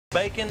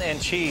Bacon and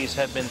cheese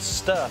have been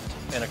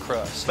stuffed in a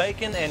crust.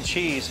 Bacon and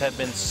cheese have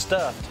been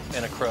stuffed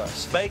in a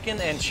crust. Bacon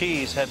and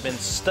cheese have been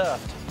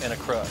stuffed in a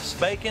crust.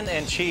 Bacon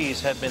and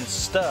cheese have been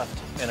stuffed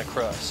in a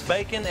crust.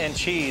 Bacon and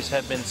cheese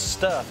have been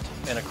stuffed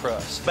in a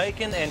crust.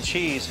 Bacon and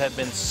cheese have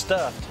been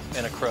stuffed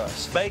in a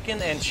crust.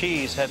 Bacon and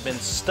cheese have been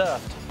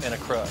stuffed in a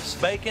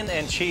crust. Bacon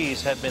and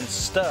cheese have been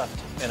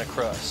stuffed in a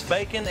crust.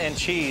 Bacon and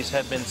cheese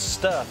have been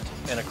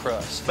stuffed in a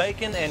crust.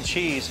 Bacon and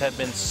cheese have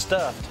been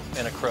stuffed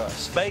in a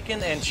crust.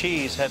 Bacon and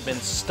cheese have been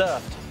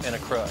stuffed in a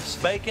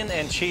crust. Bacon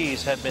and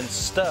cheese have been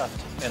stuffed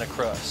in a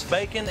crust.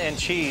 Bacon and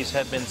cheese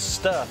have been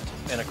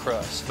stuffed in a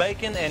crust.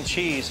 Bacon and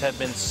cheese have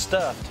been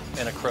stuffed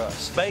in a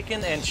crust.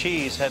 Bacon and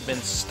cheese have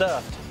been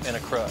stuffed in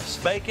a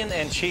crust. Bacon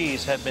and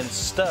cheese have been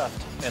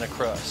stuffed in a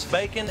crust.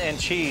 Bacon and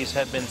cheese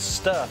have been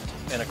stuffed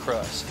in a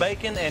crust.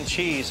 Bacon and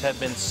cheese have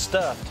been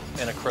stuffed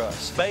in a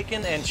crust.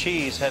 Bacon and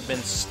cheese have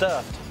been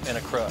stuffed in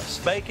a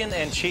crust. Bacon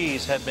and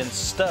cheese have been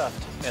stuffed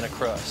in a crust. Bacon and cheese have been stuffed in a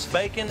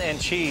crust. Bacon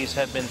and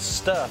cheese have been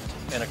stuffed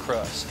in a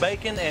crust.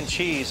 Bacon and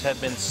cheese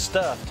have been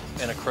stuffed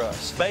in a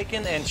crust.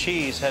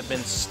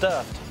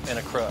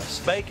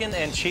 Bacon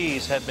and cheese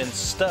have been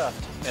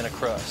stuffed in a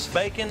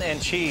crust. Bacon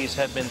and cheese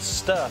have been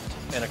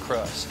stuffed in a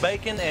crust.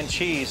 Bacon and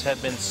cheese have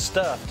been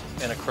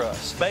stuffed in a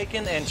crust.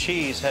 Bacon and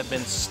cheese have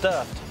been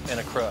stuffed in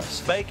a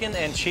crust. Bacon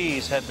and cheese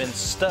have been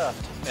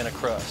stuffed in a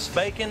crust.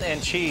 Bacon and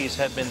cheese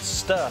have been stuffed in a crust. Bacon and cheese have been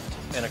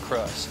stuffed in a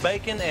crust.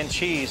 Bacon and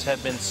cheese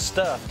have been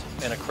stuffed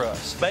in a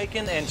crust. Bacon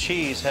and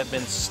cheese have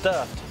been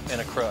stuffed in a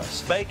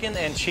crust. Bacon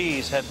and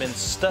cheese have been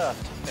stuffed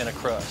in a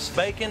crust.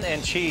 Bacon and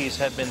cheese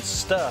have been stuffed in a crust. Bacon and cheese have been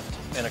stuffed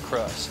in a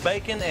crust.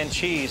 Bacon and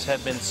cheese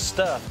have been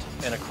stuffed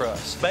in a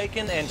crust.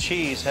 Bacon and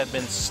cheese have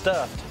been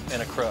stuffed in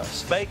a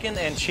crust. Bacon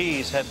and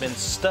cheese have been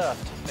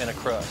stuffed in a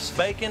crust.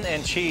 Bacon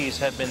and cheese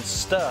have been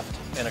stuffed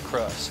in a crust. Bacon and cheese have been stuffed in a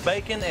crust. Bacon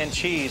and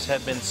cheese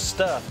have been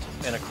stuffed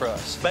in a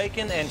crust.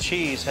 Bacon and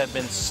cheese have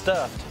been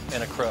stuffed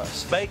in a crust.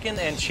 Bacon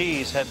and cheese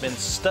have been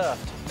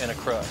stuffed in a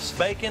crust.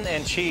 Bacon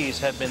and cheese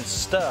have been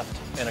stuffed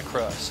in a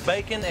crust.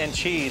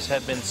 Bacon and cheese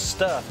have been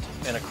stuffed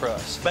in a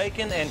crust.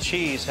 Bacon and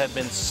cheese have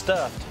been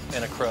stuffed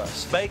in a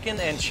crust. Bacon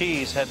and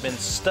cheese have been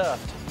stuffed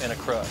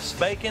in a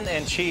crust. Bacon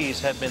and cheese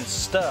have been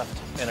stuffed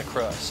in a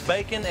crust.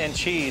 Bacon and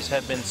cheese have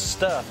been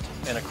stuffed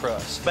in a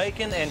crust.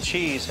 Bacon and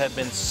cheese have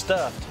been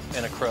stuffed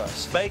in a crust. Bacon and cheese have been stuffed in a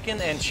crust.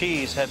 Bacon and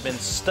cheese have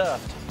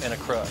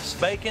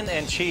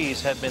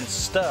been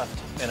stuffed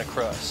in a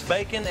crust.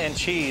 Bacon and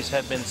cheese have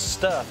been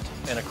stuffed in a crust. Bacon and cheese have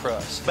been stuffed in a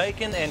crust.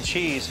 Bacon and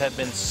cheese have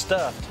been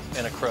stuffed in a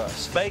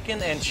crust.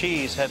 Bacon and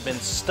cheese have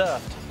been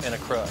stuffed in a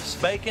crust.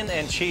 Bacon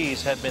and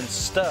cheese have been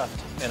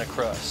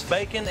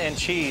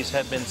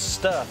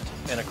stuffed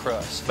in a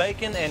crust. Bacon and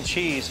cheese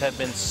have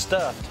been stuffed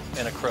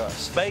in a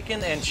crust.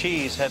 Bacon and cheese have been stuffed in a crust. Bacon and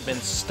cheese have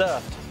been stuffed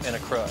in a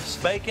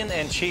crust.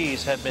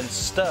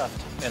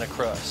 Bacon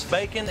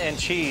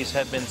and cheese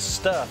have been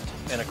stuffed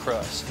in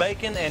a crust.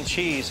 Bacon and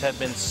cheese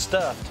have been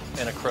stuffed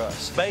in a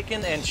crust.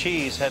 Bacon and cheese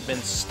have been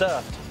stuffed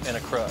in a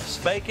crust.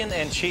 Bacon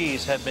and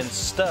cheese have been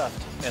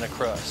stuffed in a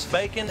crust.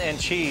 Bacon and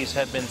cheese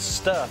have been stuffed in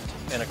a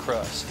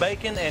crust.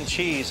 Bacon and cheese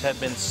have been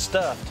stuffed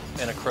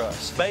in a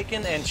crust.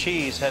 Bacon and cheese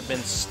have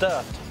been stuffed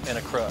in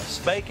a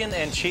crust. Bacon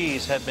and cheese have been stuffed in a crust. Bacon and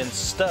cheese have been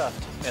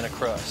stuffed in a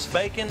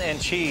crust. Bacon and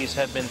cheese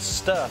have been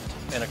stuffed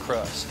in a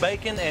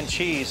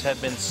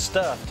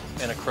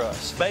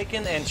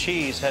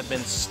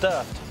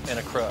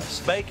crust.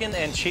 Bacon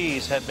and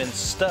cheese have been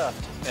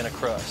stuffed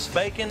in a crust. Bacon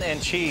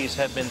and cheese have been stuffed in a crust. Bacon and cheese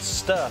have been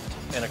stuffed in a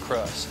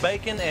crust. Bacon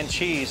and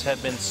cheese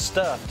have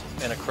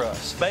been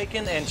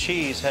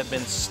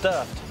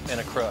stuffed in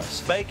a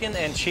crust. Bacon and cheese have been stuffed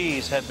in a crust. Bacon and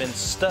cheese have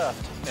been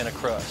stuffed in a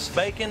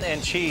crust. Bacon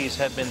and cheese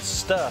have been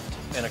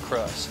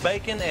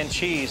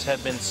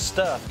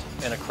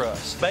stuffed in a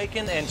crust.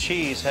 Bacon and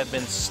cheese have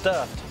been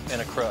stuffed in a crust. Bacon and cheese have been stuffed in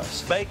a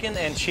crust. Bacon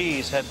and cheese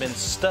have been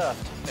stuffed in a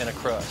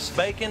crust.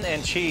 Bacon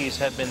and cheese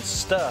have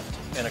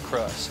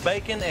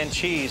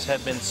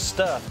been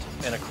stuffed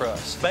in a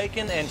crust.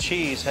 Bacon and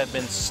cheese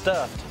have been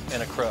stuffed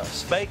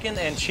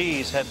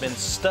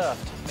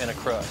in a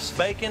crust.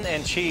 Bacon and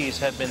cheese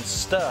have been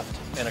stuffed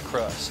in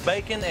a crust.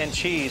 Bacon and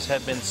cheese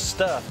have been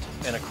stuffed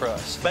in a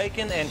crust.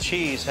 Bacon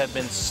and cheese have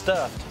been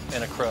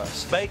stuffed in a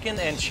crust. Bacon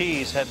and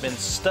cheese have been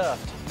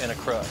stuffed in a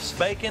crust.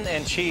 Bacon and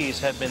cheese have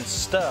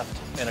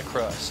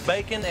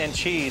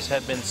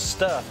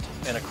been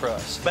stuffed in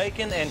a crust.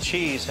 Bacon and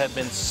cheese have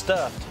been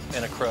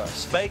stuffed in a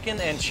crust. Bacon and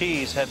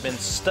cheese have been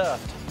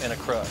stuffed in a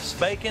crust.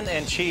 Bacon and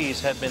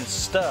cheese have been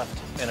stuffed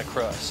in a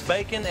crust.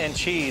 Bacon and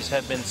cheese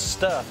have been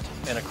stuffed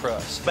in a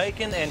crust.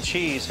 Bacon and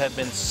cheese have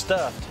been stuffed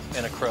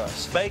in a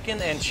crust. Bacon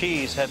and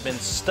cheese have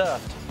been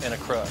stuffed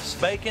in a crust.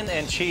 Bacon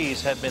and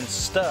cheese have been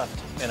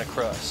stuffed in a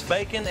crust.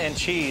 Bacon and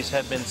cheese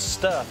have been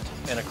stuffed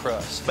in a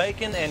crust. Bacon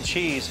and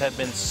cheese have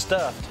been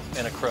stuffed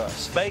in a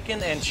crust.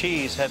 Bacon and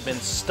cheese have been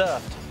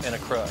stuffed in a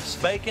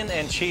crust. Bacon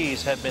and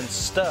cheese have been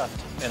stuffed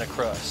in a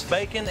crust.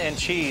 Bacon and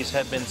cheese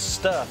have been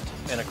stuffed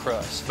in a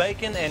crust.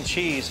 Bacon and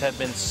cheese have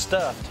been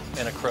stuffed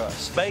in a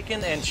crust.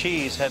 Bacon and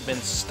cheese have been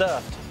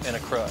stuffed in a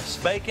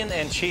crust. Bacon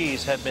and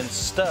cheese have been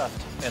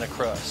stuffed in a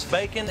crust.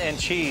 Bacon and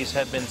cheese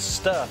have been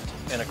stuffed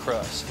in a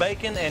crust.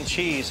 Bacon and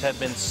cheese have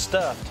been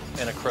stuffed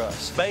in a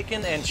crust.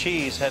 Bacon and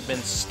cheese have been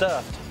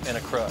stuffed in a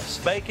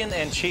crust. Bacon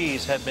and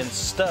cheese have been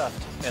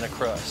stuffed in a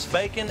crust.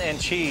 Bacon and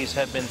cheese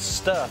have been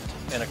stuffed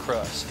in a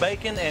crust.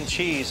 Bacon and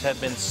cheese have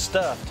been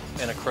stuffed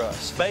in a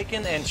crust.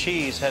 Bacon and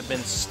cheese have been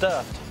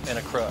stuffed in a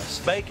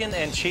crust. Bacon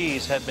and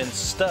cheese have been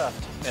stuffed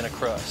in a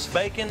crust.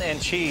 Bacon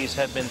and cheese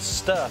have been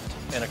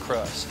stuffed in a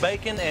crust.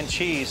 Bacon and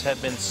cheese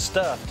have been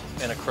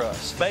stuffed in a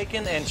crust.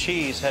 Bacon and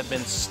cheese have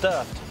been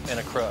stuffed in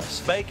a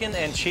crust. Bacon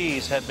and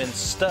cheese have been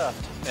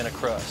stuffed in a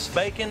crust.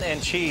 Bacon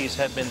and cheese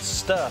have been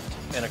stuffed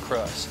in a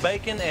crust. Bacon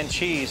and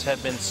cheese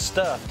have been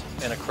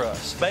stuffed in a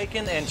crust.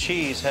 Bacon and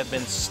cheese have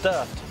been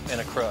stuffed in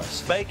a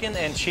crust. Bacon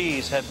and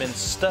cheese have been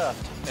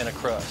stuffed in a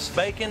crust.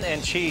 Bacon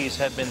and cheese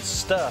have been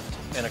stuffed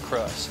in a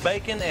crust.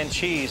 Bacon and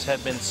cheese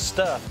have been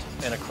stuffed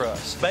in a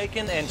crust.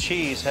 Bacon and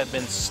cheese have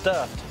been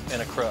stuffed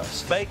in a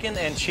crust. Bacon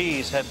and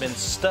cheese have been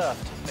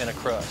stuffed in a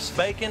crust.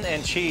 Bacon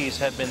and cheese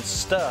have been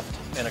stuffed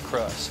in a crust. Bacon and cheese have been stuffed in a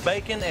crust. Bacon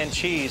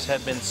and cheese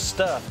have been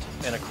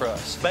stuffed in a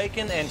crust.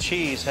 Bacon and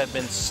cheese have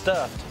been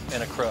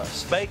stuffed in a crust.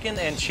 Bacon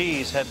and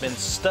cheese have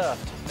been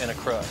stuffed in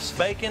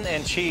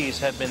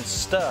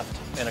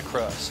a crust.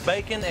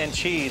 Bacon and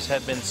cheese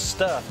have been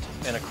stuffed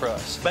in a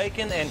crust.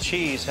 Bacon and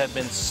cheese have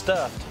been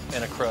stuffed in a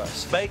crust.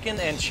 Bacon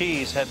and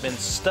cheese have been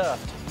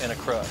stuffed in a crust. Bacon and cheese have been stuffed in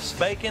a crust.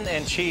 Bacon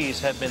and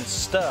cheese have been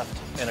stuffed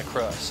in a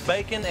crust.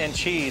 Bacon and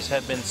cheese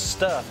have been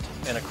stuffed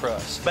in a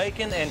crust.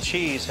 Bacon and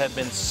cheese have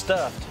been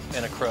stuffed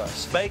in a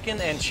crust. Bacon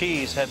and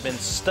cheese have been stuffed in a crust. Bacon and cheese have been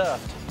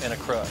stuffed in a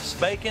crust.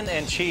 Bacon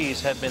and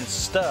cheese have been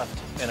stuffed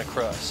in a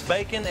crust.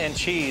 Bacon and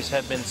cheese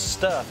have been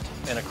stuffed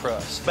in a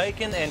crust.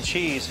 Bacon and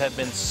cheese have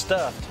been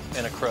stuffed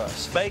in a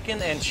crust.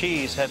 Bacon and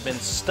cheese have been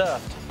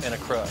stuffed in a crust. Bacon and cheese have been stuffed in a crust.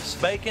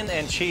 Bacon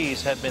and cheese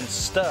have been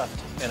stuffed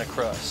in a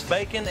crust.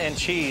 Bacon and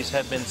cheese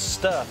have been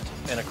stuffed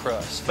in a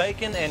crust.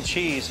 Bacon and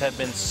cheese have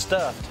been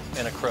stuffed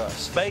in a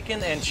crust.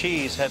 Bacon and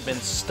cheese have been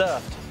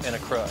stuffed in a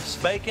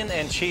crust. Bacon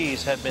and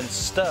cheese have been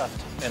stuffed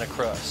in a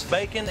crust. Bacon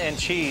and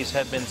cheese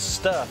have been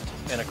stuffed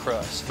in a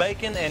crust.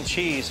 Bacon and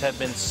cheese have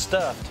been stuffed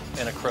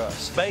in a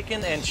crust. Bacon and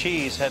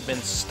cheese have been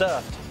stuffed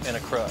in a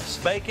crust.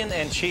 Bacon and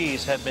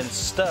cheese have been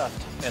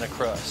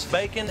stuffed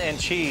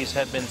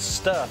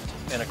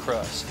in a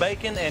crust. Bacon and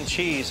cheese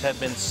have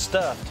been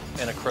stuffed in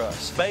a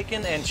crust.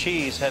 Bacon and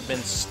cheese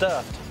have been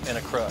stuffed in a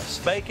crust.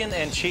 Bacon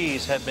and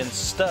cheese have been stuffed in a crust. Bacon and cheese have been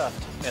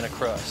stuffed in a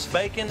crust.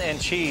 Bacon and cheese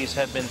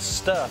have been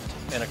stuffed in a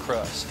crust.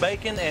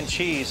 Bacon and cheese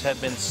have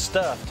been stuffed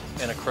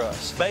in a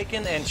crust.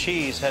 Bacon and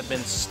cheese have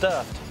been stuffed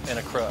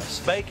in a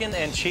crust. Bacon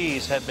and cheese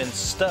have been stuffed in a crust. Bacon and cheese have been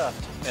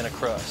stuffed in a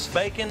crust.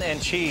 Bacon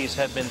and cheese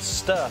have been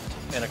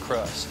stuffed in a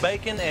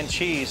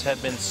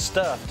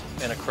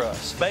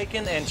crust. Bacon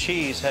and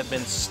cheese have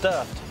been stuffed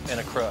in a crust. Bacon and cheese have been stuffed in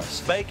a crust.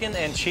 Bacon and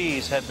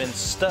cheese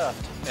have been stuffed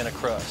in a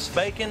crust.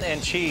 Bacon and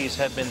cheese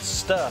have been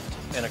stuffed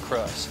in a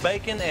crust.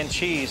 Bacon and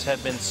cheese have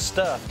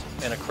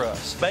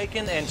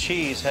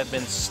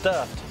been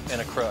stuffed in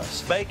a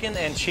crust. Bacon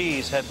and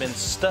cheese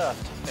have been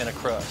stuffed in a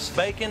crust.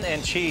 Bacon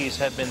and cheese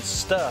have been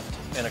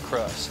stuffed in a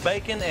crust.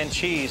 Bacon and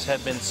cheese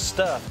have been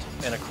stuffed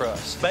in a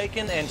crust.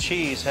 Bacon and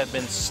cheese have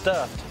been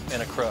stuffed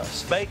in a crust.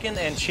 Bacon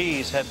and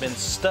cheese have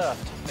been stuffed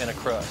in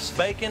a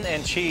crust. Bacon and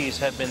cheese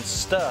have been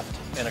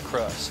stuffed in a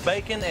crust.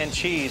 Bacon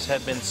and cheese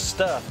have been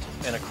stuffed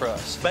in a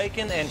crust.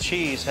 Bacon and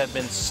cheese have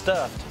been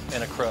stuffed in a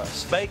crust.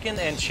 Bacon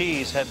and cheese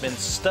have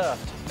been stuffed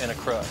in a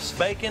crust.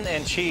 Bacon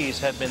and cheese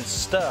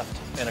have been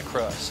stuffed in a crust.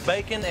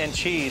 Bacon and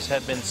cheese have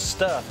been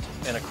stuffed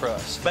in a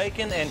crust.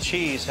 Bacon and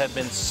cheese have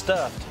been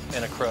stuffed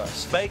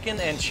in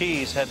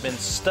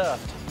a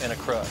crust.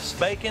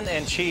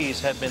 Bacon and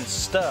cheese have been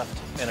stuffed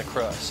in a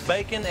crust. Bacon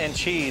and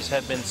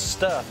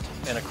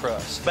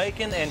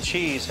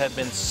cheese have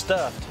been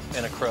stuffed in a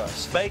crust.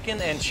 Bacon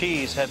and cheese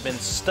have been stuffed in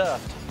a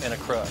crust. Bacon and cheese have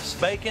been stuffed in a crust.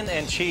 Bacon and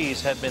cheese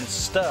have been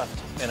stuffed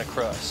in a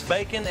crust.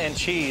 Bacon and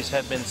cheese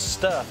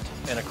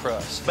have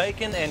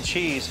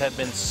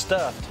been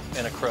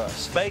stuffed in a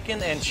crust.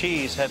 Bacon and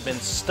cheese have been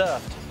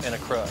stuffed in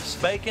a crust.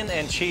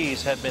 Bacon and cheese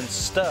have been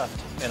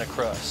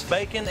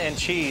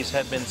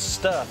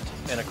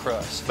stuffed in a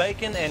crust.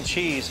 Bacon and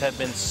cheese have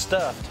been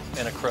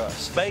stuffed in a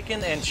crust.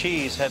 Bacon and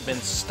cheese have been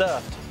stuffed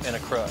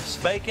in a crust.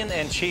 Bacon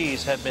and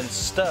cheese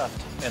have been stuffed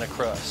in a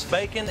crust.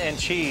 Bacon and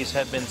cheese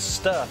have been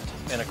stuffed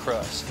in a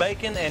crust.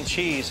 Bacon and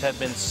cheese have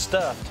been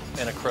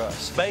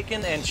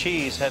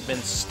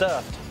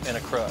stuffed in a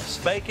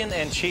crust.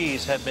 Bacon and cheese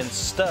have been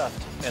stuffed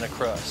in a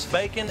crust.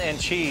 Bacon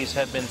and cheese have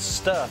been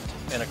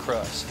stuffed in a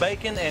crust.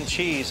 Bacon and cheese have been stuffed in a crust. Bacon and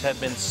cheese have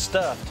been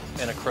stuffed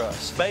in a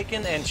crust.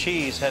 Bacon and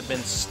cheese have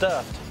been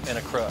stuffed in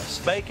a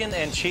crust. Bacon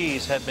and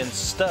cheese have been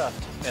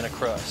stuffed in a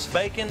crust.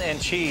 Bacon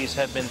and cheese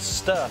have been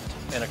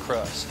stuffed in a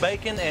crust.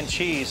 Bacon and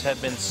cheese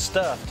have been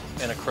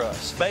stuffed in a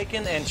crust.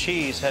 Bacon and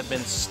cheese have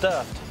been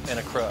stuffed in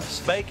a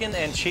crust. Bacon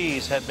and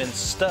cheese have been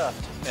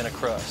stuffed in a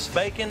crust.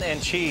 Bacon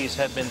and cheese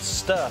have been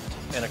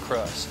stuffed in a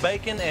crust.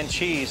 Bacon and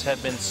cheese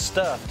have been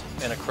stuffed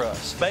in a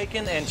crust.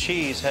 Bacon and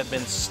cheese have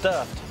been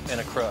stuffed in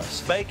a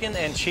crust. Bacon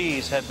and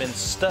cheese have been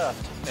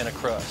stuffed in a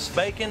crust.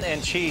 Bacon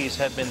and cheese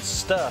have been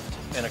stuffed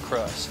in a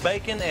crust.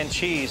 Bacon and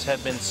cheese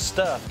have been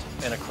stuffed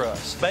in a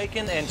crust.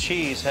 Bacon and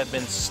cheese have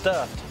been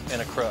stuffed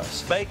in a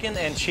crust. Bacon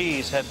and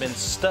cheese have been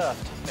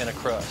stuffed in a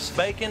crust.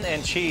 Bacon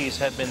and cheese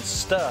have been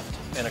stuffed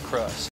in a crust.